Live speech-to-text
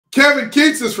Kevin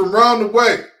Keats is from round the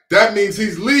way. That means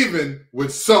he's leaving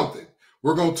with something.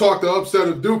 We're going to talk the upset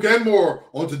of Duke and more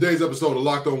on today's episode of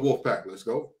Locked On Wolfpack. Let's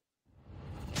go.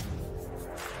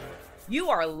 You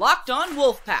are Locked On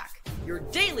Wolfpack, your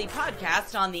daily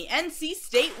podcast on the NC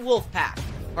State Wolfpack,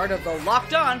 part of the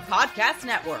Locked On Podcast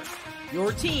Network,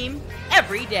 your team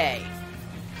every day.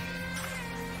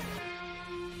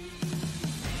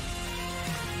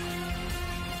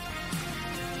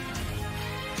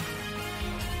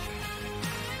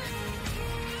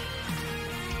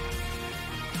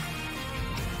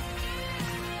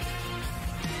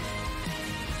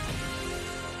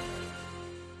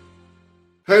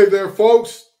 Hey there,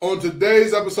 folks. On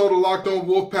today's episode of Locked On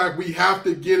Wolfpack, we have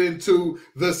to get into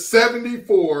the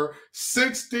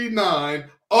 74-69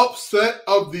 upset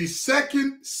of the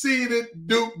second-seeded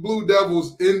Duke Blue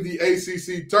Devils in the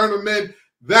ACC tournament.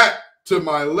 That, to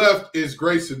my left, is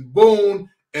Grayson Boone,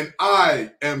 and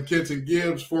I am Kenton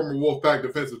Gibbs, former Wolfpack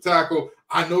defensive tackle.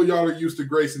 I know y'all are used to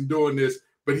Grayson doing this,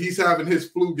 but he's having his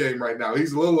flu game right now.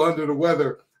 He's a little under the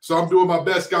weather, so I'm doing my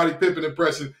best Scottie Pippen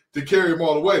impression to carry him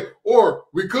all the way. Or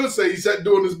we could say he's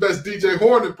doing his best DJ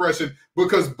Horn impression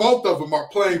because both of them are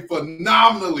playing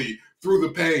phenomenally through the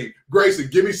pain. Grayson,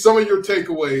 give me some of your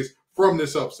takeaways from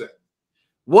this upset.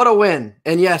 What a win.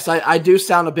 And yes, I do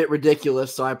sound a bit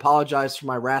ridiculous, so I apologize for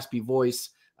my raspy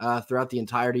voice throughout the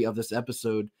entirety of this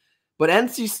episode. But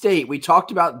NC State, we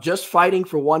talked about just fighting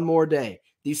for one more day.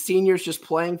 These seniors just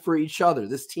playing for each other.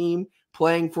 This team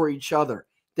playing for each other.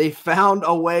 They found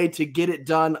a way to get it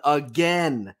done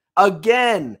again,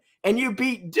 and you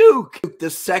beat Duke, the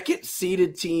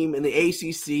second-seeded team in the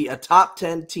ACC, a top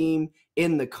 10 team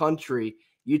in the country.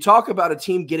 You talk about a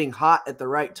team getting hot at the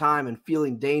right time and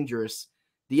feeling dangerous.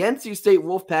 The NC State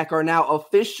Wolfpack are now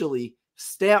officially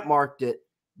stamp-marked it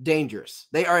dangerous.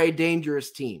 They are a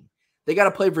dangerous team. They got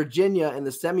to play Virginia in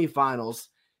the semifinals.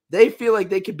 They feel like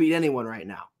they could beat anyone right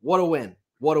now. What a win.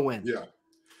 What a win. Yeah.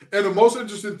 And the most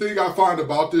interesting thing I find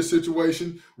about this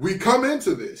situation, we come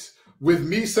into this with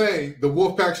me saying the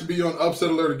Wolfpack should be on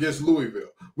upset alert against Louisville.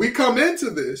 We come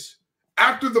into this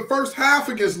after the first half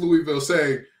against Louisville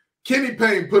saying, Kenny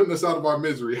Payne putting us out of our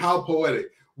misery. How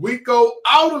poetic. We go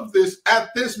out of this at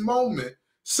this moment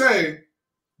saying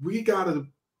we got to,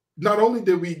 not only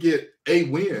did we get a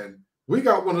win, we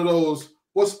got one of those,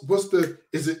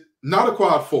 is it not a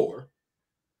quad 4,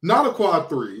 not a quad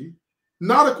 3,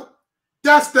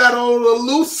 that's that old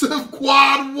elusive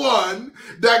quad 1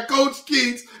 that Coach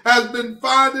Keats has been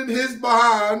finding his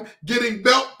behind, getting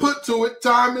belt put to it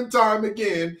time and time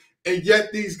again, and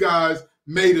yet these guys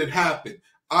made it happen.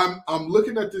 I'm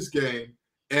looking at this game,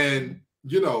 and,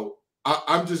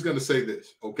 I'm just going to say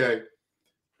this, okay?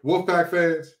 Wolfpack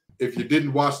fans, if you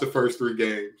didn't watch the first 3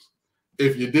 games,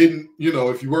 if you didn't,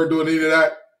 if you weren't doing any of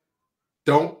that,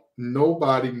 don't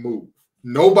nobody move.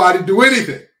 Nobody do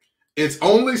anything. It's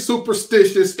only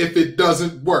superstitious if it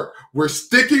doesn't work. We're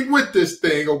sticking with this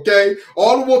thing, okay?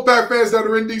 All the Wolfpack fans that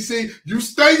are in D.C., you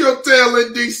stay your tail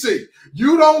in D.C.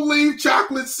 You don't leave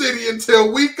Chocolate City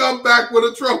until we come back with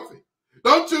a trophy.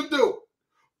 Don't you do it.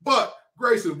 But,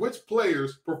 Grayson, which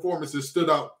players' performances stood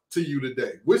out to you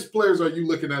today? Which players are you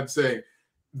looking at saying,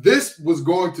 this was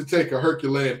going to take a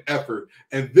Herculean effort,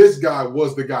 and this guy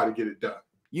was the guy to get it done?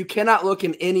 You cannot look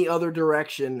in any other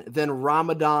direction than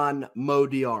Ramadan Mo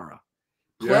Diarra.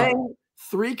 Playing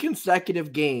 3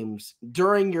 consecutive games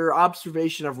during your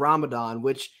observation of Ramadan,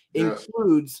 which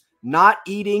includes not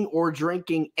eating or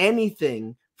drinking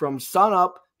anything from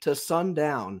sunup to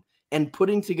sundown, and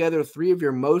putting together 3 of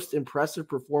your most impressive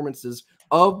performances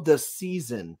of the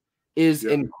season is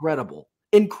incredible.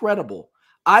 Incredible.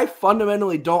 I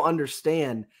fundamentally don't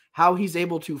understand how he's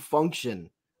able to function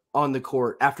on the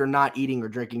court after not eating or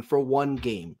drinking for 1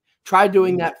 game. Try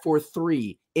doing that for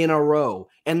 3 in a row.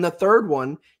 And the third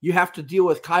one, you have to deal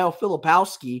with Kyle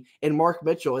Filipowski and Mark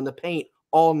Mitchell in the paint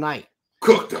all night.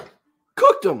 Cooked him.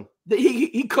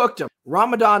 He cooked him.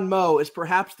 Ramadan Mo is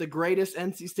perhaps the greatest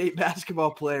NC State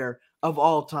basketball player of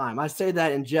all time. I say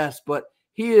that in jest, but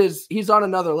he's on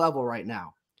another level right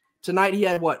now. Tonight he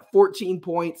had 14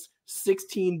 points,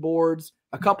 16 boards,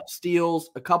 a couple steals,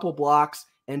 a couple blocks,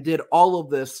 and did all of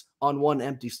this on 1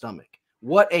 empty stomach.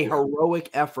 What a heroic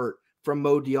effort from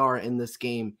Mo Diarra in this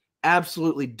game.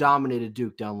 Absolutely dominated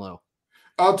Duke down low.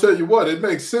 I'll tell you what, it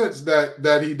makes sense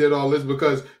that he did all this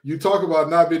because you talk about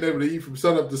not being able to eat from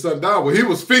sun up to sundown. Well, he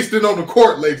was feasting on the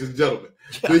court, ladies and gentlemen.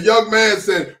 The young man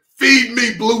said, feed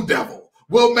me, Blue Devil.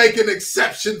 We'll make an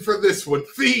exception for this one.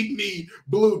 Feed me,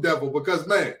 Blue Devil. Because,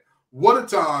 man, what a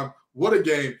time, what a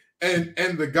game. And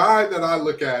the guy that I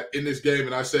look at in this game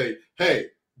and I say, hey,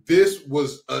 this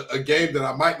was a game that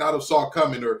I might not have saw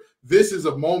coming, or this is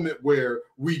a moment where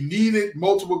we needed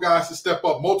multiple guys to step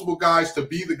up, multiple guys to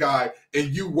be the guy,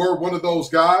 and you were one of those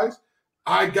guys,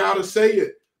 I got to say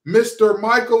it. Mr.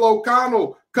 Michael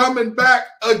O'Connell coming back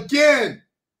again,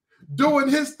 doing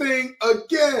his thing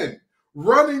again,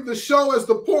 running the show as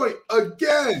the point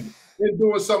again, and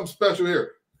doing something special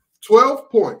here. 12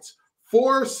 points,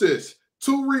 4 assists,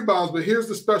 2 rebounds, but here's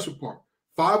the special part.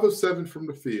 5 of 7 from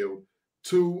the field,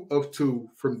 2 of 2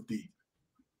 from deep.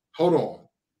 Hold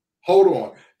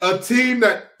on. A team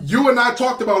that you and I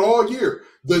talked about all year.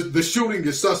 The shooting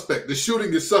is suspect. The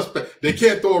shooting is suspect. They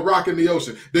can't throw a rock in the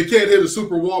ocean. They can't hit a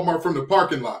super Walmart from the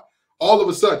parking lot. All of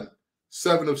a sudden,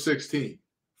 7 of 16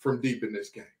 from deep in this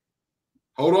game.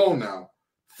 Hold on now.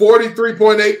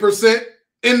 43.8%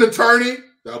 in the tourney.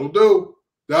 That'll do.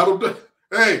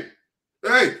 Hey.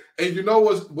 And you know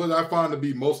what I find to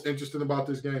be most interesting about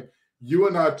this game? You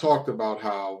and I talked about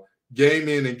how game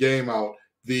in and game out,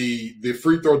 the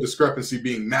free throw discrepancy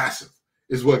being massive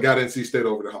is what got NC State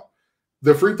over the hump.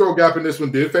 The free throw gap in this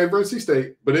one did favor NC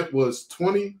State, but it was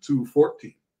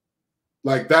 20-14.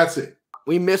 Like, that's it.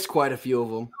 We missed quite a few of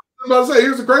them. I'm about to say,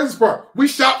 here's the craziest part. We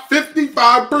shot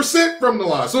 55% from the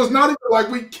line. So it's not even like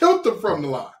we killed them from the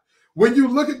line. When you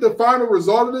look at the final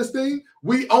result of this thing,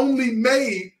 we only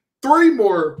made 3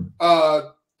 more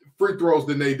free throws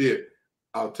than they did.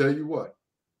 I'll tell you what,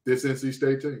 this NC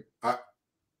State team,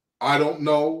 I don't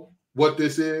know what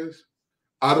this is.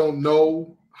 I don't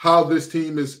know how this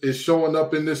team is showing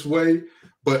up in this way,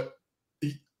 but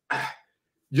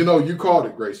you know, you called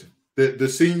it, Grayson. The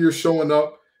seniors showing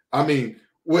up. I mean,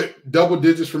 with double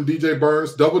digits from DJ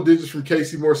Burns, double digits from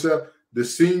Casey Morcell, the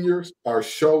seniors are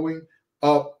showing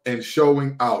up and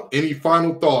showing out. Any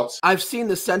final thoughts? I've seen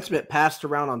the sentiment passed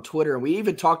around on Twitter, and we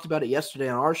even talked about it yesterday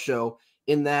on our show,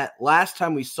 in that last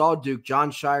time we saw Duke, John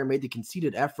Shire made the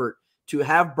conceited effort to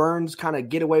have Burns kind of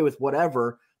get away with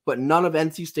whatever, but none of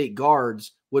NC State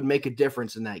guards would make a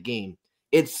difference in that game.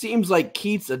 It seems like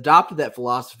Keats adopted that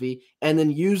philosophy and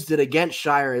then used it against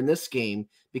Shire in this game,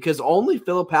 because only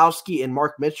Filipowski and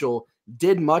Mark Mitchell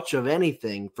did much of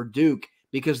anything for Duke,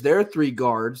 because their 3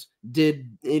 guards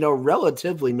did,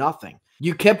 relatively nothing.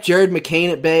 You kept Jared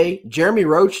McCain at bay. Jeremy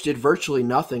Roach did virtually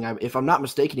nothing. If I'm not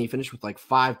mistaken, he finished with like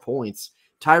 5 points.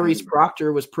 Tyrese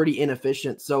Proctor was pretty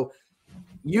inefficient. So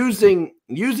using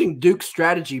Duke's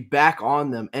strategy back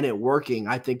on them and it working,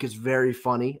 I think, is very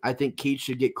funny. I think Keats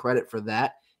should get credit for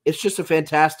that. It's just a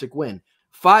fantastic win.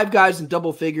 5 guys in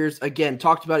double figures. Again,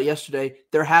 talked about it yesterday.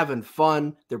 They're having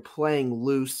fun. They're playing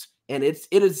loose. And it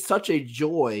is such a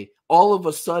joy all of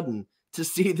a sudden to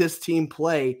see this team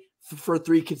play for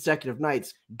 3 consecutive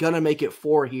nights. Gonna make it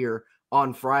 4 here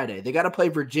on Friday. They got to play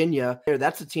Virginia.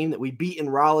 That's a team that we beat in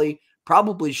Raleigh.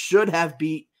 Probably should have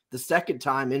beat the second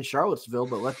time in Charlottesville,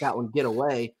 but let that one get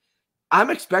away. I'm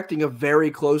expecting a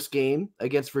very close game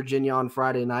against Virginia on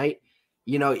Friday night.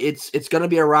 It's going to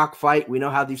be a rock fight. We know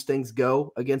how these things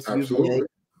go against UVA.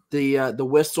 The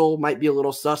whistle might be a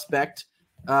little suspect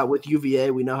with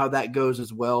UVA. We know how that goes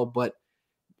as well, but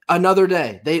another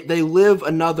day. They live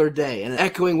another day. And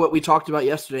echoing what we talked about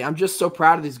yesterday, I'm just so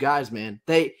proud of these guys, man.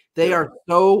 They are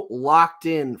so locked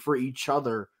in for each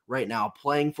other right now,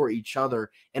 playing for each other.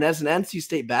 And as an NC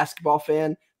State basketball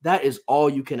fan, that is all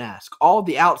you can ask. All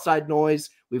the outside noise,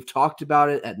 we've talked about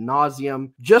it ad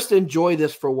nauseum. Just enjoy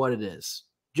this for what it is.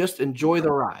 Just enjoy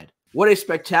the ride. What a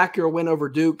spectacular win over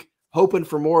Duke. Hoping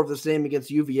for more of the same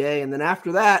against UVA. And then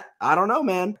after that, I don't know,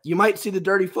 man. You might see the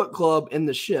Dirty Foot Club in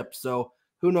the ship. So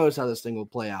who knows how this thing will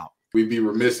play out. We'd be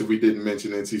remiss if we didn't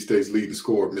mention NC State's leading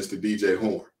scorer, Mr. DJ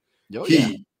Horn. Oh,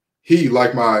 He,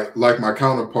 like my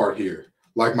counterpart here,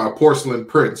 like my porcelain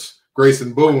prince,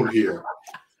 Grayson Boone here,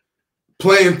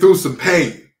 playing through some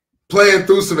pain, playing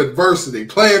through some adversity,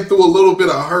 playing through a little bit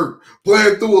of hurt,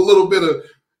 playing through a little bit of,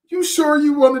 you sure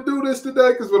you want to do this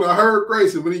today? Because when I heard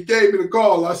Grayson, when he gave me the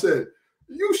call, I said,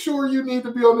 you sure you need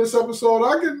to be on this episode?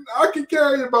 I can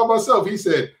carry it by myself. He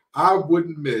said, I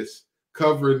wouldn't miss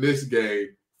covering this game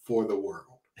for the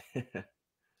world.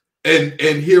 and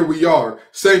here we are.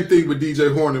 Same thing with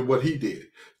DJ Horn and what he did.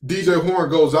 DJ Horn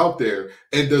goes out there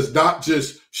and does not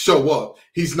just show up.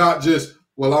 He's not just,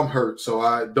 well, I'm hurt, so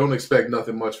I don't expect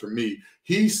nothing much from me.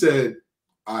 He said,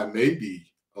 I may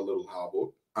be a little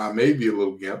hobbled. I may be a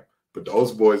little gimp, but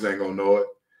those boys ain't going to know it.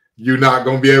 You're not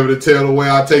going to be able to tell the way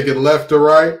I take it left to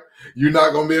right. You're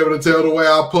not going to be able to tell the way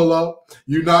I pull up.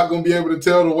 You're not going to be able to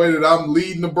tell the way that I'm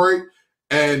leading the break.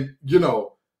 And,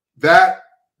 that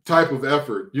type of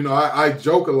effort, I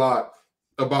joke a lot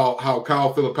about how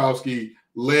Kyle Filipowski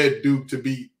led Duke to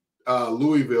beat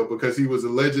Louisville because he was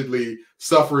allegedly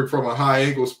suffering from a high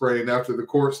ankle sprain after the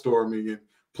court storming. And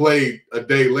played a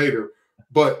day later.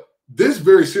 But this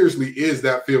very seriously is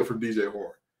that feel from DJ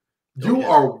Horn. You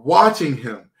are watching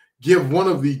him give one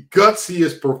of the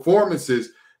gutsiest performances.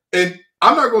 And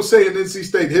I'm not going to say in NC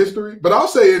State history, but I'll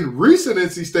say in recent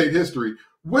NC State history,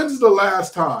 when's the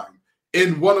last time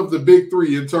in one of the big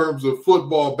three in terms of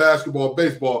football, basketball,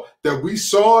 baseball that we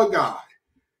saw a guy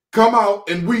come out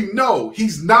and we know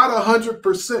he's not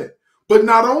 100%, but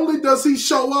not only does he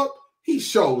show up, he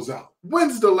shows out.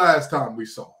 When's the last time we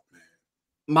saw it, man?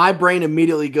 My brain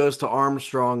immediately goes to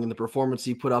Armstrong and the performance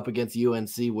he put up against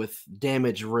UNC with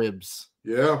damaged ribs.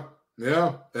 Yeah.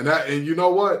 And you know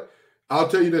what? I'll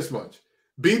tell you this much.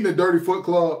 Beating the Dirty Foot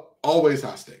Club, always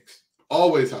high stakes.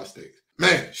 Always high stakes.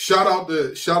 Man, shout out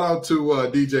to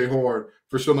DJ Horn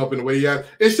for showing up in the way he had.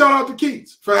 And shout out to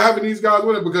Keats for having these guys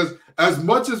with him, because as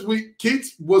much as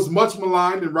Keats was much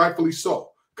maligned, and rightfully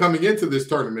so, coming into this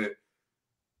tournament,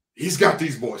 he's got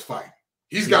these boys fighting.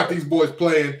 He's got these boys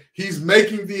playing. He's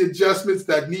making the adjustments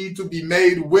that need to be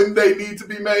made when they need to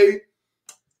be made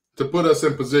to put us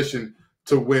in position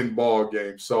to win ball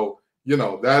games. So,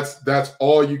 that's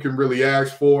all you can really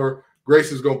ask for.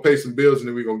 Grayson's going to pay some bills, and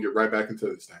then we're going to get right back into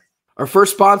this thing. Our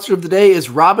first sponsor of the day is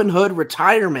Robinhood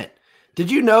Retirement. Did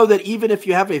you know that even if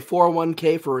you have a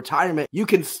 401k for retirement, you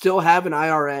can still have an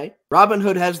IRA?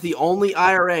 Robinhood has the only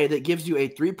IRA that gives you a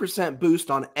 3% boost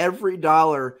on every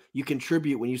dollar you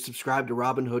contribute when you subscribe to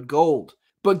Robinhood Gold.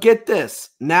 But get this,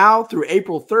 now through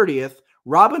April 30th,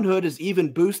 Robinhood is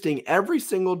even boosting every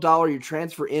single dollar you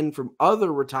transfer in from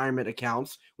other retirement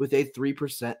accounts with a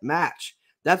 3% match.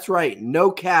 That's right,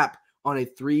 no cap on a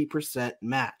 3%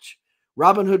 match.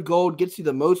 Robinhood Gold gets you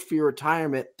the most for your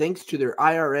retirement thanks to their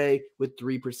IRA with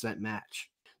 3% match.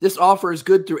 This offer is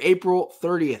good through April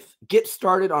 30th. Get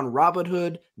started on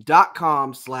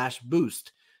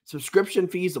Robinhood.com/boost. Subscription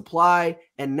fees apply.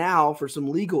 And now for some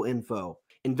legal info.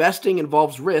 Investing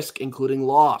involves risk, including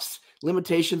loss.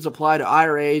 Limitations apply to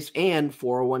IRAs and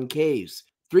 401ks.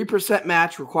 3%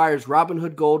 match requires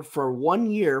Robinhood Gold for 1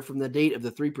 year from the date of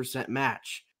the 3%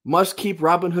 match. Must keep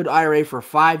Robinhood IRA for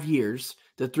 5 years.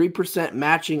 The 3%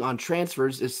 matching on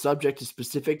transfers is subject to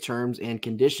specific terms and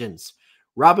conditions.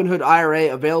 Robinhood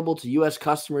IRA available to U.S.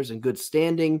 customers in good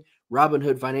standing.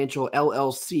 Robinhood Financial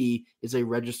LLC is a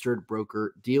registered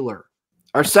broker-dealer.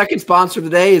 Our second sponsor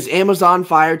today is Amazon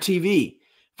Fire TV.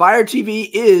 Fire TV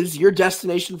is your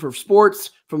destination for sports,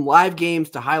 from live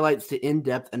games to highlights to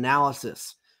in-depth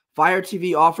analysis. Fire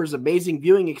TV offers amazing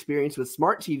viewing experience with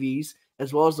smart TVs,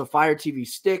 as well as the Fire TV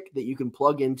stick that you can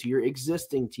plug into your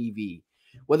existing TV.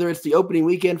 Whether it's the opening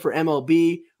weekend for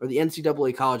MLB or the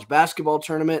NCAA college basketball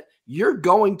tournament, you're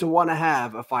going to want to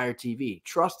have a Fire TV.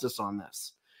 Trust us on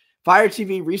this. Fire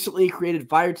TV recently created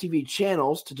Fire TV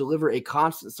channels to deliver a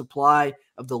constant supply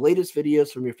of the latest videos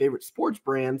from your favorite sports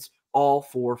brands, all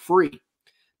for free.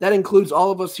 That includes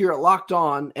all of us here at Locked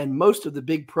On and most of the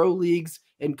big pro leagues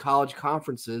and college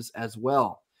conferences as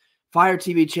well. Fire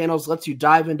TV channels lets you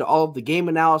dive into all of the game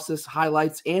analysis,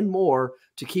 highlights, and more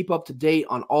to keep up to date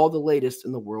on all the latest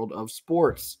in the world of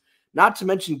sports. Not to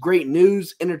mention great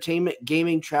news, entertainment,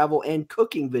 gaming, travel, and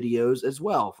cooking videos as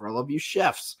well for all of you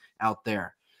chefs out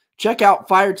there. Check out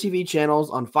Fire TV channels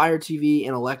on Fire TV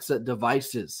and Alexa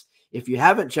devices. If you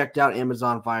haven't checked out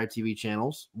Amazon Fire TV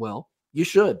channels, well, you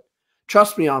should.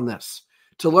 Trust me on this.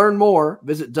 To learn more,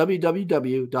 visit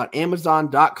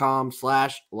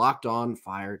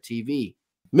www.amazon.com/LockedOnFireTV.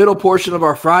 Middle portion of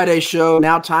our Friday show.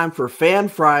 Now time for Fan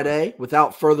Friday.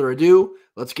 Without further ado,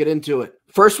 let's get into it.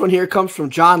 First one here comes from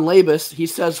John Labus. He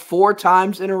says, 4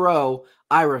 times in a row,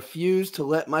 I refuse to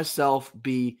let myself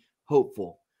be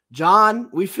hopeful. John,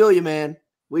 we feel you, man.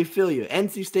 We feel you.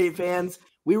 NC State fans,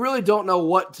 we really don't know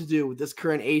what to do with this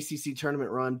current ACC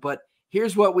tournament run, but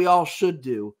here's what we all should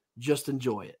do. Just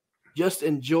enjoy it. Just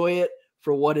enjoy it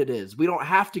for what it is. We don't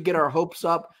have to get our hopes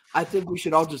up. I think we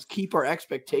should all just keep our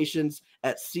expectations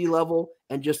at sea level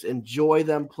and just enjoy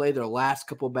them play their last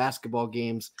couple basketball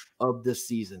games of this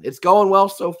season. It's going well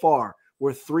so far.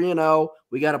 We're 3-0.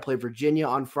 We got to play Virginia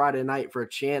on Friday night for a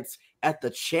chance at the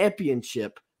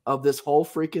championship of this whole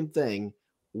freaking thing.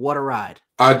 What a ride.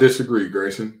 I disagree,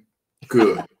 Grayson.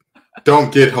 Good.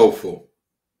 Don't get hopeful.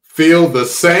 Feel the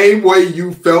same way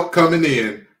you felt coming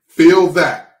in. Feel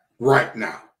that right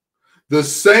now. The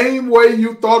same way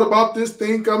you thought about this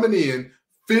thing coming in,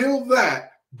 feel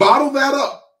that, bottle that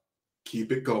up,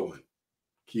 keep it going.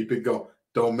 Keep it going.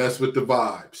 Don't mess with the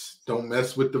vibes. Don't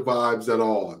mess with the vibes at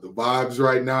all. The vibes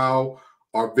right now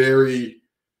are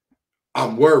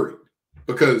I'm worried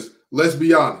because let's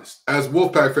be honest, as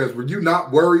Wolfpack fans, were you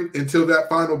not worried until that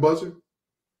final buzzer?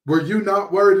 Were you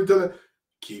not worried until that?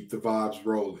 Keep the vibes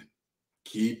rolling.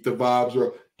 Keep the vibes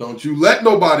rolling. Don't you let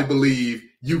nobody believe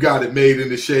you got it made in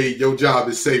the shade. Your job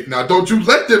is safe. Now, don't you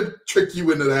let them trick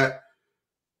you into that.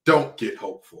 Don't get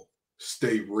hopeful.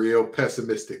 Stay real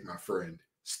pessimistic, my friend.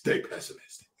 Stay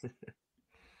pessimistic.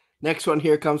 Next one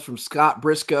here comes from Scott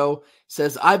Briscoe.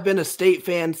 Says, I've been a State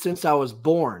fan since I was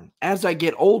born. As I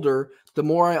get older, the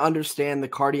more I understand the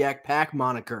Cardiac Pack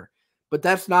moniker. But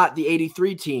that's not the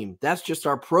 83 team. That's just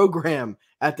our program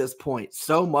at this point.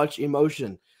 So much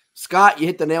emotion. Scott, you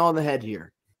hit the nail on the head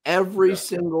here. Every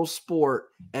single sport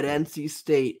at NC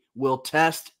State will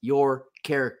test your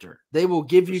character. They will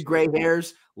give you gray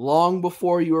hairs long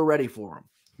before you are ready for them.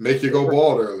 Make you go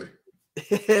bald early.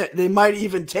 They might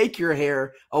even take your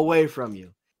hair away from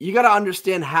you. You got to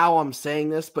understand how I'm saying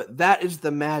this, but that is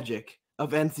the magic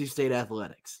of NC State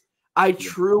athletics. I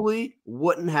truly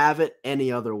wouldn't have it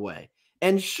any other way.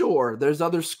 And sure, there's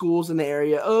other schools in the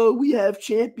area. Oh, we have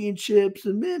championships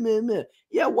and meh.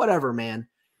 Yeah, whatever, man.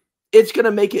 It's going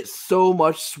to make it so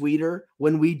much sweeter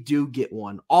when we do get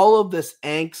one. All of this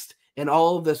angst and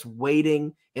all of this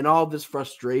waiting and all of this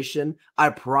frustration, I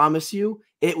promise you,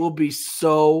 it will be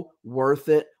so worth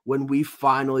it when we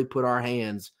finally put our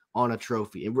hands on a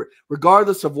trophy. And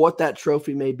regardless of what that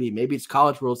trophy may be, maybe it's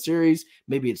College World Series,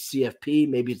 maybe it's CFP,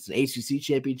 maybe it's an ACC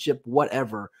championship,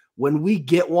 whatever. When we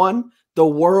get one, the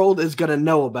world is going to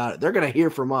know about it. They're going to hear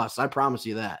from us. I promise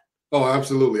you that. Oh,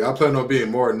 absolutely. I plan on being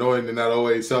more annoying than that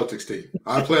 08 Celtics team.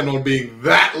 I plan on being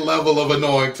that level of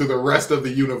annoying to the rest of the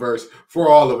universe for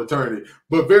all of eternity.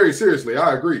 But very seriously,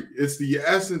 I agree. It's the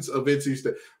essence of NC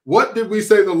State. What did we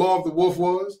say the law of the wolf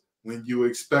was? When you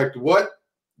expect what,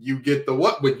 you get the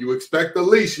what. When you expect the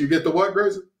least, you get the what,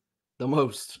 Grayson? The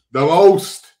most. The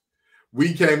most.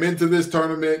 We came into this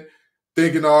tournament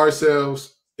thinking to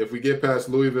ourselves, if we get past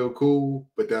Louisville, cool,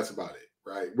 but that's about it,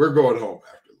 right? We're going home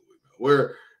after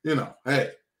Louisville.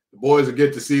 Hey, the boys will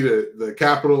get to see the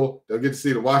Capitol. They'll get to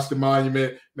see the Washington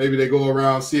Monument. Maybe they go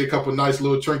around, see a couple nice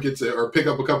little trinkets or pick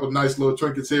up a couple nice little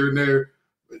trinkets here and there.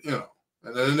 But,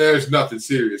 and then there's nothing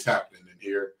serious happening in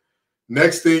here.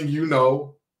 Next thing you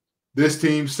know, this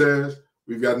team says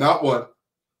we've got not one,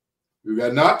 we've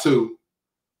got not two,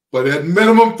 but at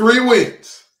minimum 3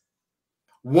 wins.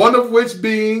 One of which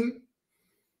being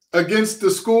against the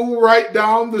school right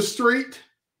down the street.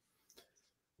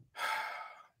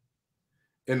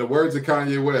 In the words of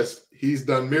Kanye West, he's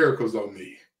done miracles on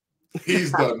me.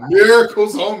 He's done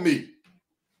miracles on me.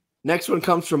 Next one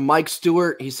comes from Mike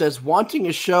Stewart. He says, wanting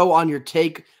a show on your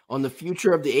take on the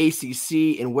future of the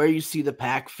ACC and where you see the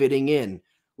pack fitting in.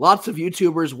 Lots of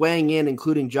YouTubers weighing in,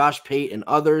 including Josh Pate and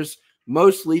others,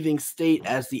 most leaving State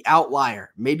as the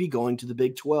outlier, maybe going to the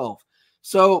Big 12.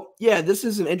 So, yeah, this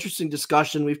is an interesting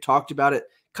discussion. We've talked about it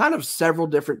kind of several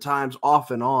different times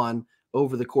off and on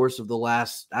over the course of the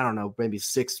last, I don't know, maybe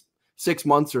six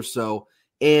months or so.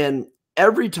 And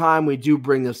every time we do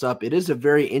bring this up, it is a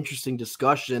very interesting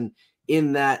discussion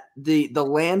in that the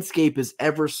landscape is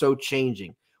ever so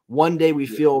changing. One day we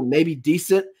feel maybe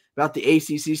decent about the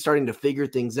ACC starting to figure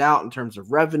things out in terms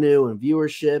of revenue and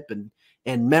viewership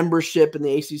and membership in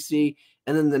the ACC.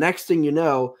 And then the next thing you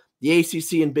know, the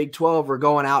ACC and Big 12 are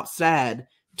going out sad,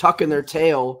 tucking their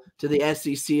tail to the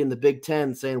SEC and the Big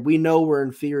 10 saying, we know we're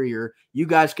inferior. You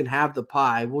guys can have the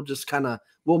pie.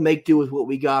 We'll make do with what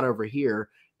we got over here.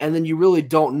 And then you really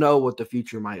don't know what the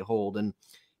future might hold. And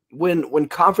when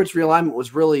conference realignment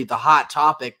was really the hot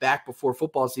topic back before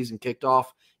football season kicked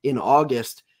off in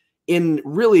August, in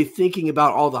really thinking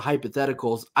about all the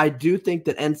hypotheticals, I do think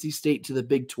that NC State to the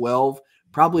Big 12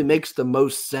 probably makes the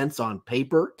most sense on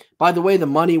paper. By the way, the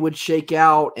money would shake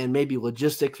out and maybe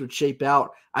logistics would shape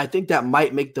out. I think that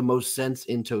might make the most sense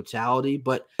in totality,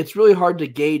 but it's really hard to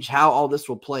gauge how all this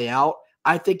will play out.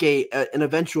 I think an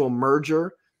eventual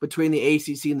merger between the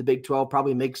ACC and the Big 12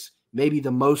 probably makes maybe the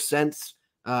most sense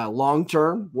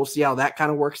long-term. We'll see how that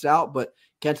kind of works out. But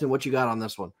Kenton, what you got on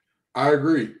this one? I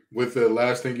agree with the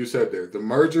last thing you said there. The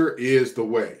merger is the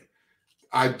way.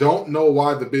 I don't know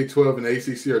why the Big 12 and the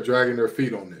ACC are dragging their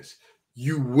feet on this.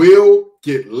 You will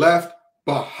get left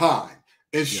behind.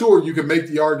 And sure, you can make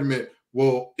the argument,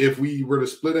 well, if we were to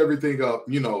split everything up,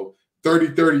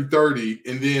 30-30-30,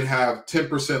 and then have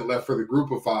 10% left for the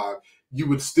group of 5, you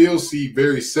would still see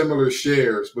very similar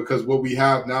shares, because what we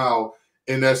have now,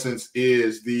 in essence,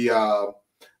 is the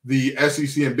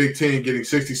SEC and Big 10 getting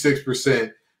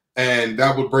 66%, and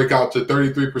that would break out to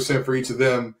 33% for each of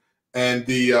them, and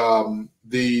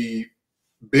the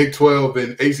Big 12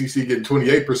 and ACC getting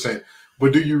 28%.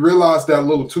 But do you realize that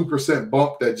little 2%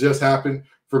 bump that just happened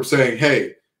from saying,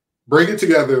 hey, bring it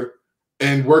together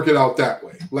and work it out that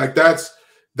way? Like that's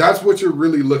what you're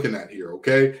really looking at here,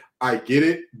 okay? I get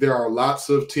it. There are lots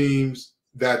of teams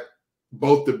that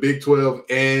both the Big 12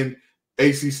 and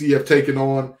ACC have taken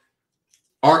on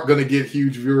aren't going to get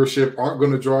huge viewership, aren't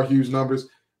going to draw huge numbers.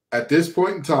 At this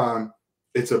point in time,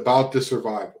 it's about the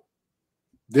survival.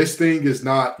 This thing is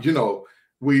not,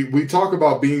 we talk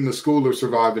about being the school of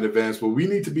survive and advance, but we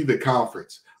need to be the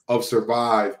conference of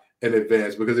survive and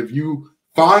advance, because if you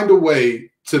find a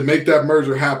way to make that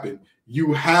merger happen,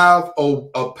 you have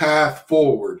a path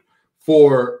forward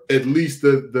for at least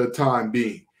the time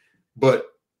being. But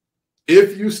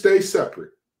if you stay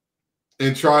separate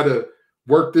and try to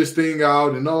work this thing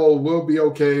out and, we'll be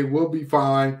okay, we'll be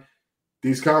fine,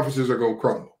 these conferences are going to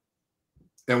crumble.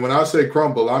 And when I say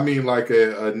crumble, I mean like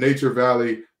a Nature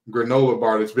Valley granola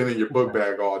bar that's been in your book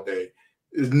bag all day.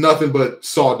 It's nothing but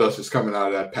sawdust is coming out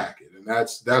of that packet. And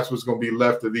that's what's going to be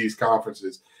left of these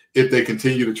conferences if they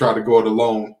continue to try to go it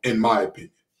alone, in my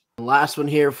opinion. Last one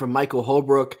here from Michael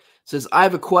Holbrook says, I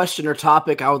have a question or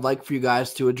topic I would like for you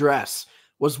guys to address.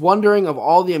 Was wondering, of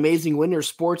all the amazing winter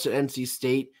sports at NC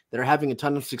State that are having a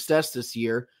ton of success this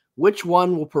year, which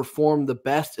one will perform the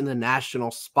best in the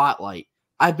national spotlight?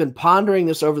 I've been pondering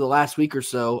this over the last week or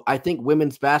so. I think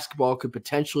women's basketball could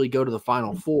potentially go to the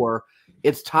Final Four.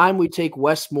 It's time we take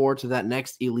Westmore to that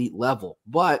next elite level.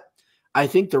 But I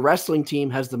think the wrestling team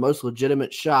has the most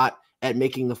legitimate shot at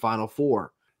making the Final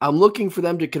Four. I'm looking for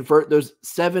them to convert those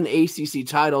 7 ACC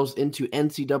titles into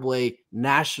NCAA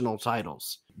national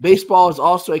titles. Baseball is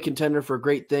also a contender for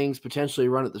great things, potentially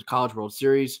run at the College World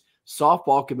Series.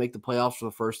 Softball could make the playoffs for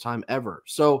the first time ever.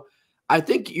 So I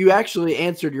think you actually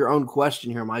answered your own question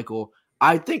here, Michael.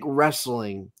 I think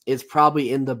wrestling is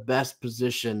probably in the best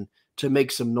position to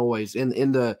make some noise in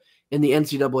the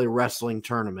NCAA wrestling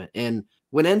tournament. And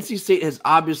when NC State has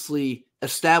obviously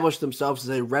established themselves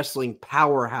as a wrestling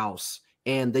powerhouse,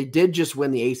 and they did just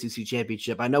win the ACC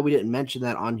championship. I know we didn't mention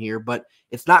that on here, but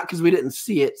it's not because we didn't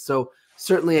see it. So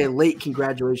certainly a late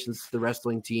congratulations to the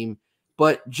wrestling team.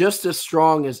 But just as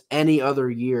strong as any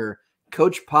other year,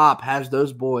 Coach Pop has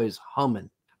those boys humming.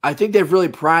 I think they've really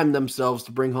primed themselves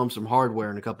to bring home some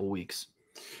hardware in a couple weeks.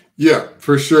 Yeah,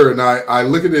 for sure. And I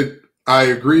look at it, I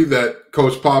agree that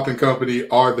Coach Pop and company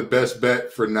are the best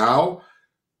bet for now.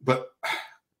 But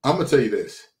I'm going to tell you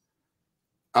this.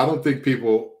 I don't think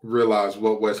people realize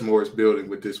what Westmore is building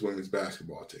with this women's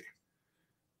basketball team.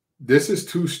 This is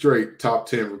 2 straight top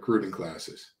 10 recruiting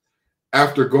classes.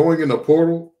 After going in the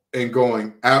portal and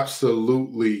going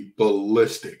absolutely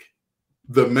ballistic,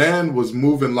 the man was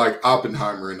moving like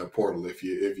Oppenheimer in the portal, if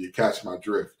you catch my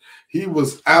drift. He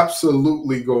was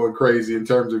absolutely going crazy in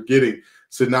terms of getting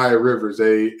Sanaya Rivers,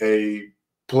 a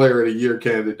player of the year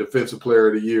candidate, defensive player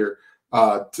of the year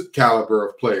caliber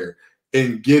of player,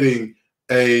 and getting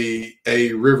a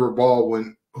River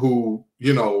Baldwin who,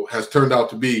 has turned out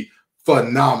to be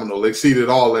phenomenal, exceeded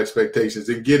all expectations,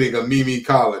 and getting a Mimi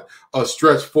Collin, a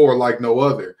stretch 4 like no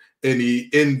other,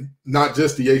 in not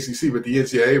just the ACC, but the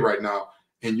NCAA right now.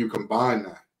 And you combine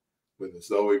that with a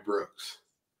Zoe Brooks.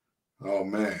 Oh,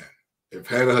 man. If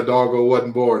Hannah Hidalgo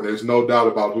wasn't born, there's no doubt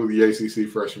about who the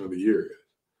ACC Freshman of the Year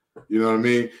is. You know what I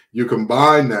mean? You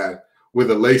combine that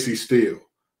with a Lacey Steele.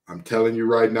 I'm telling you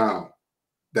right now,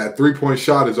 that three-point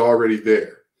shot is already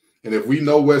there. And if we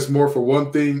know Westmore for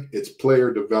one thing, it's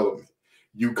player development.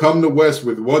 You come to West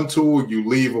with 1 tool, you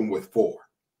leave him with 4.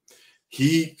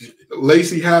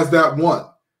 Lacey has that one.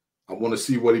 I want to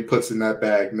see what he puts in that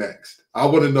bag next. I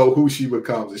want to know who she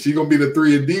becomes. Is she going to be the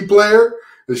 3-and-D player?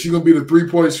 Is she going to be the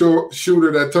three-point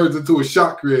shooter that turns into a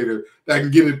shot creator that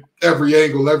can get it every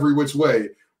angle, every which way,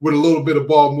 with a little bit of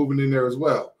ball moving in there as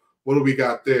well? What do we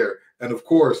got there? And, of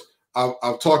course,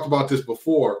 I've talked about this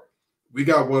before. We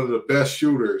got one of the best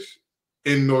shooters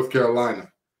in North Carolina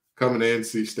coming to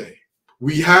NC State.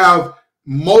 We have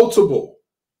multiple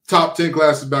top 10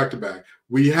 classes back-to-back.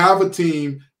 We have a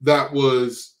team that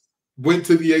went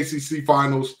to the ACC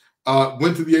finals,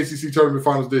 went to the ACC tournament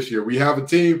finals this year. We have a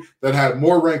team that had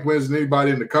more ranked wins than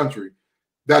anybody in the country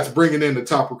that's bringing in the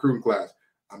top recruiting class.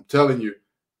 I'm telling you,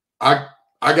 I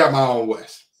got my own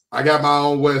West. I got my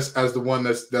own West as the one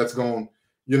that's going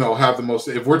to have the most.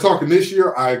 If we're talking this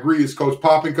year, I agree it's Coach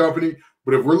Pop and company.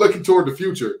 But if we're looking toward the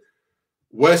future,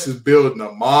 West is building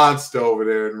a monster over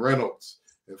there in Reynolds.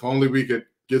 If only we could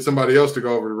get somebody else to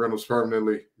go over to Reynolds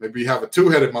permanently. Maybe have a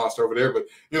 2-headed monster over there. But,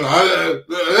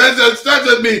 that's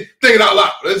just me thinking out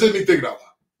loud. That's just me thinking out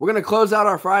loud. We're going to close out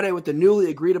our Friday with the newly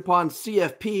agreed upon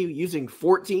CFP using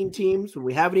 14 teams when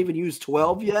we haven't even used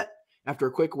 12 yet, after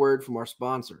a quick word from our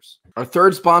sponsors. Our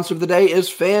third sponsor of the day is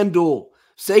FanDuel.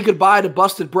 Say goodbye to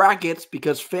busted brackets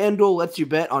because FanDuel lets you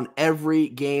bet on every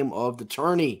game of the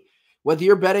tourney. Whether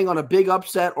you're betting on a big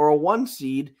upset or a 1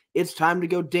 seed, it's time to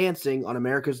go dancing on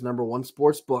America's #1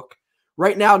 sports book.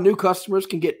 Right now, new customers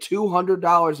can get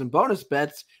 $200 in bonus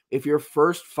bets if your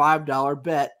first $5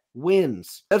 bet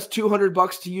wins. That's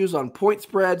 $200 to use on point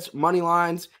spreads, money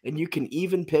lines, and you can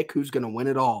even pick who's going to win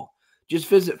it all. Just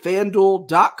visit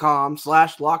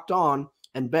FanDuel.com/lockedon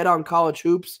and bet on college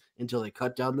hoops until they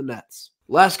cut down the nets.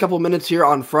 Last couple minutes here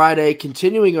on Friday,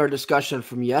 continuing our discussion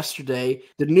from yesterday,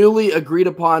 the newly agreed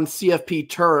upon CFP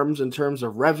terms in terms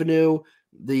of revenue,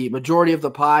 the majority of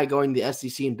the pie going to the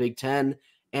SEC and Big Ten.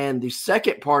 And the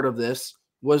second part of this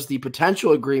was the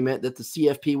potential agreement that the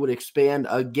CFP would expand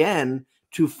again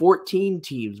to 14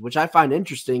 teams, which I find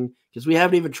interesting because we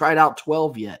haven't even tried out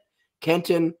 12 yet.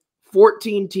 Kenton,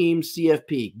 14 teams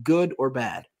CFP, good or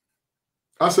bad?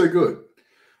 I say good.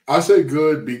 I say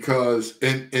good because,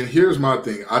 and here's my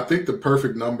thing. I think the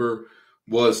perfect number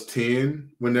was 10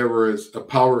 when there was a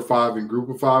Power 5 and Group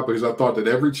of 5 because I thought that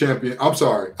every champion – I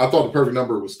thought the perfect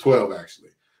number was 12,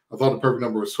 actually. I thought the perfect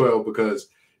number was 12 because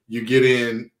 – you get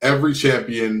in every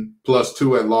champion plus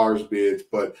 2 at-large bids.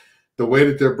 But the way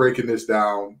that they're breaking this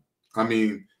down, I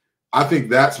mean, I think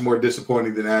that's more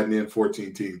disappointing than adding in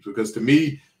 14 teams. Because to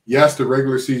me, yes, the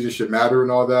regular season should matter and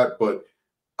all that, but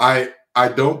I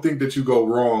don't think that you go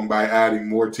wrong by adding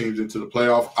more teams into the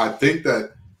playoff. I think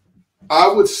that I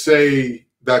would say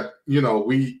that,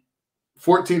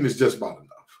 14 is just about enough.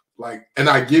 And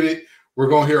I get it. We're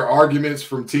going to hear arguments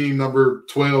from team number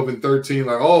 12 and 13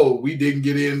 like, oh, we didn't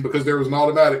get in because there was an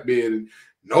automatic bid and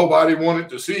nobody wanted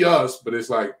to see us. But it's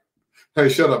like, hey,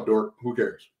 shut up, dork. Who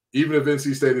cares? Even if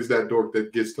NC State is that dork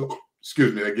that gets told,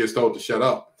 to shut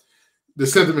up, the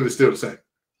sentiment is still the same.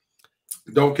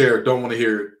 Don't care. Don't want to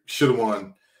hear it. Should have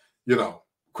won.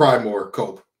 Cry more,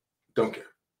 cope. Don't care.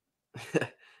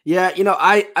 Yeah,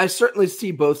 I certainly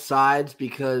see both sides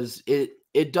because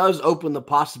it does open the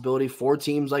possibility for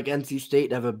teams like NC State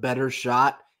to have a better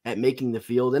shot at making the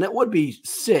field. And it would be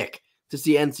sick to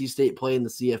see NC State play in the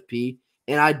CFP.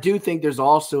 And I do think there's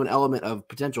also an element of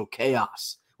potential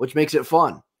chaos, which makes it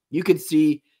fun. You could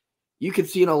see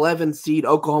an 11 seed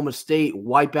Oklahoma State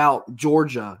wipe out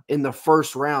Georgia in the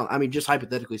first round. I mean, just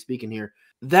hypothetically speaking here,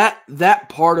 that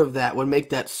part of that would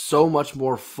make that so much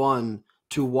more fun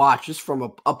to watch just from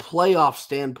a playoff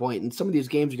standpoint. And some of these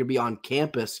games are going to be on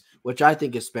campus, which I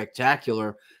think is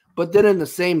spectacular. But then in the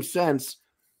same sense,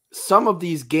 some of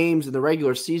these games in the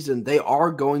regular season, they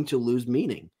are going to lose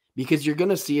meaning because you're going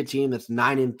to see a team that's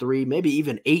 9-3, maybe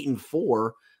even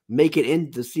 8-4 make it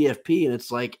into the CFP. And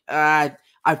it's like, I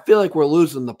feel like we're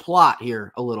losing the plot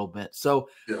here a little bit. So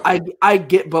yeah. I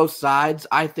get both sides.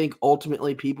 I think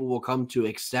ultimately people will come to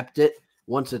accept it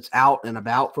once it's out and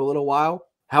about for a little while.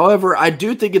 However, I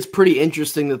do think it's pretty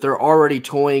interesting that they're already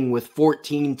toying with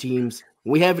 14 teams.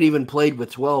 We haven't even played with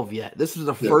 12 yet. This is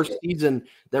the first season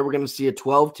that we're going to see a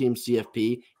 12-team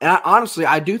CFP. And honestly,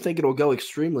 I do think it'll go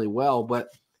extremely well. But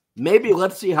maybe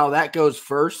let's see how that goes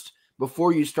first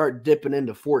before you start dipping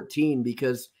into 14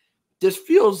 because this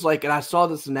feels like, and I saw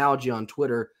this analogy on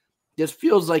Twitter, this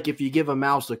feels like if you give a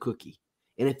mouse a cookie.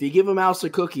 And if you give a mouse a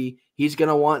cookie, he's going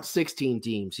to want 16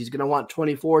 teams. He's going to want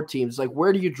 24 teams. Like,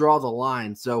 where do you draw the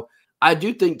line? So I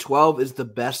do think 12 is the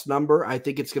best number. I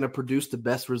think it's going to produce the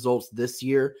best results this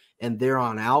year and there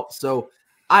on out. So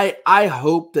I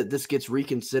hope that this gets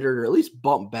reconsidered or at least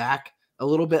bumped back a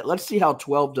little bit. Let's see how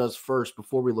 12 does first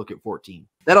before we look at 14.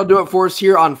 That'll do it for us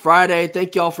here on Friday.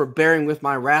 Thank you all for bearing with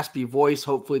my raspy voice.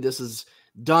 Hopefully this is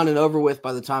done and over with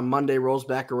by the time Monday rolls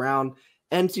back around.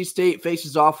 NC State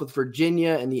faces off with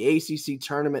Virginia in the ACC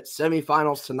tournament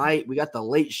semifinals tonight. We got the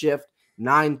late shift,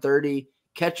 9:30.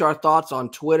 Catch our thoughts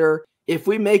on Twitter. If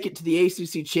we make it to the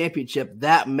ACC championship,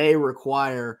 that may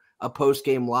require a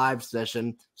post-game live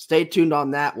session. Stay tuned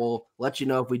on that. We'll let you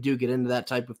know if we do get into that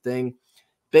type of thing.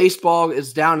 Baseball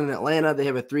is down in Atlanta. They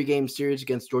have a 3-game series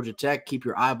against Georgia Tech. Keep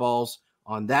your eyeballs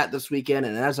on that this weekend.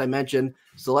 And as I mentioned,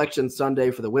 Selection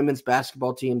Sunday for the women's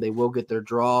basketball team. They will get their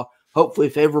draw. Hopefully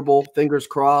favorable, fingers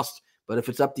crossed. But if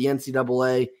it's up the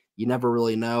NCAA, you never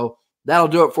really know. That'll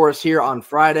do it for us here on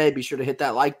Friday. Be sure to hit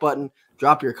that like button.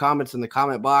 Drop your comments in the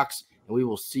comment box. And we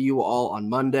will see you all on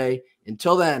Monday.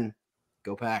 Until then,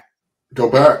 go Pack.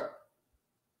 Go Pack.